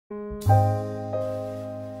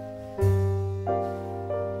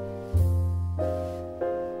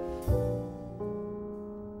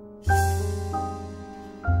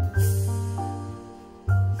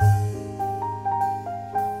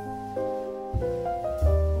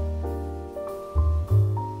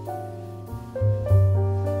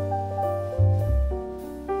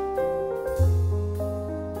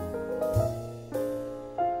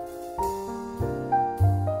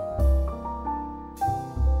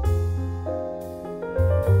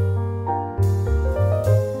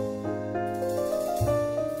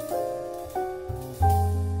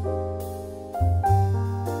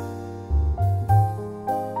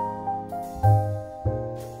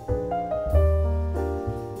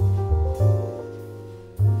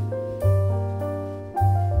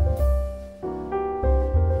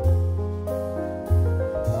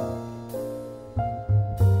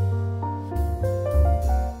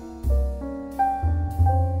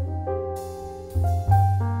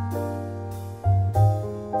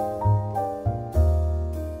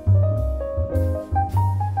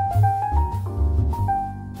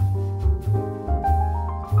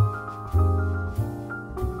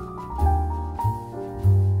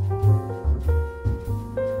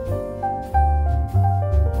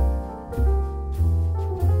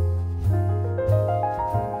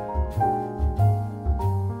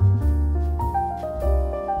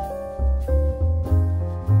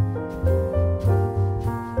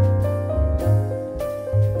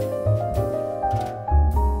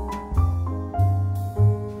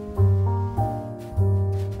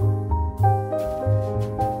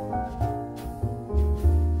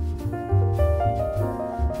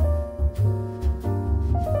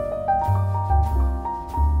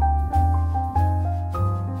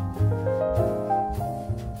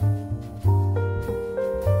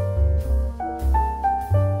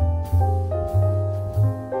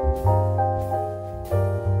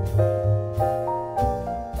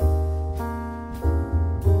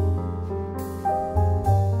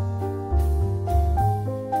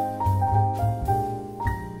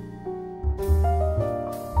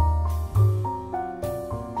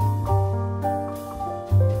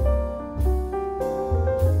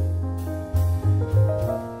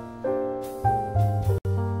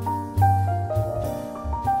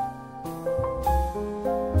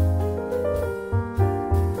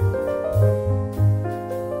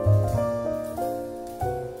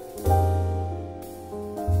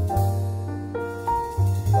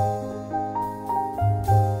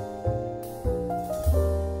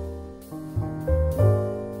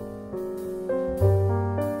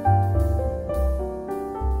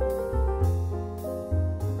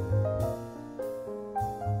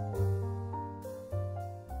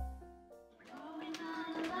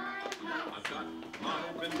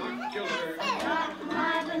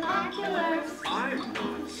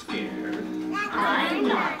I'm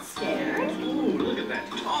not scared. Ooh, look at that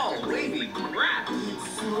tall, wavy grass.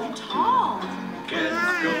 It's so tall.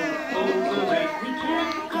 Can't go over it. We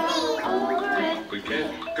can't go over it. We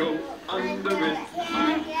can't go under it.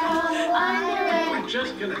 Can't go under it. We're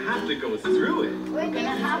just gonna have to go through it. We're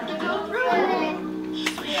gonna have to go through it.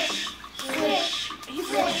 Swish, swish,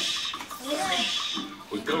 swish, swish.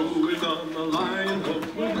 We're going on a lion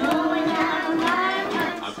hunt. We're going on a lion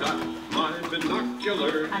hunt. I've got my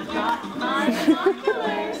binoculars. I've got my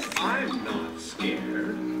binoculars. I'm not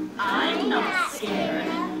scared. I'm not scared.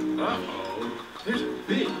 Uh-oh, there's a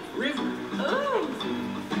big river. Ooh.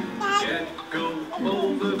 Can't go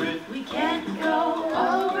over it. We can't go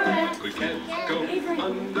over it. We can't go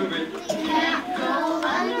under it. Can't go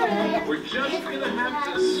under it. We're just gonna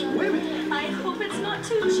have to swim it. I hope it's not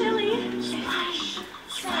too chilly. Splash,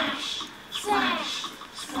 Splash, splash,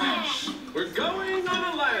 splash. we're going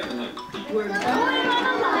on a lion hunt. We're going on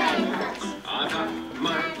a lion hunt. I've got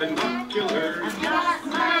my binoculars. I've got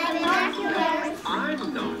my binoculars.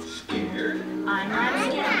 I'm not scared. I'm not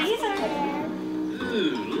scared either.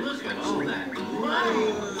 Ooh, look at all that mud.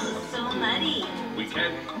 So muddy. We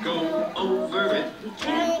can't go over it. We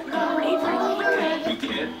can't go over it. We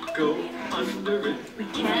can't go under it. We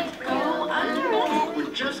can't go under it.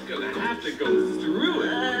 We're just gonna have to go through it.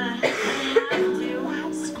 Have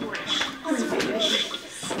to squish, squish,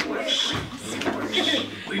 squish, squish.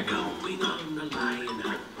 We're going on a lion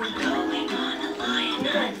hunt. We're going on a lion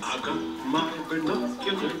hunt. I've got my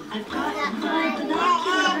binoculars. I've got my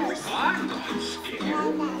binoculars. I'm not scared.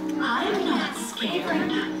 I'm not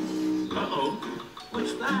scared. Uh-oh,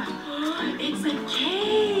 what's that? It's a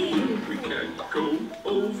cave. We can't go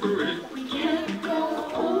over it. We can't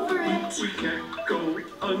go over it. We can't go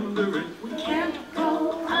under it. We can't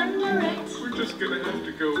go under it. We're just gonna have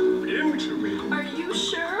to go into it. Are you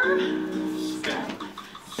sure?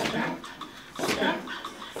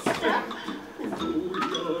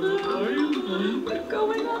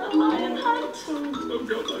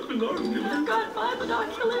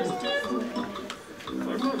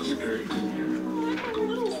 wondering. I'm a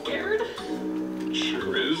little scared.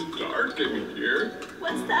 Sure is dark in here.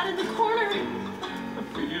 What's that in the corner? I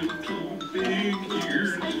feel two big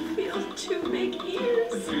ears. I feel two big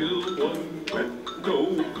ears. I feel one wet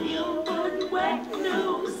nose. I feel one wet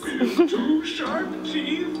nose. I feel two sharp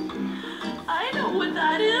teeth. I know what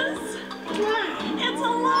that is. It's a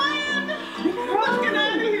lion. Let's get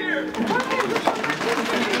out of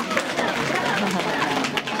here.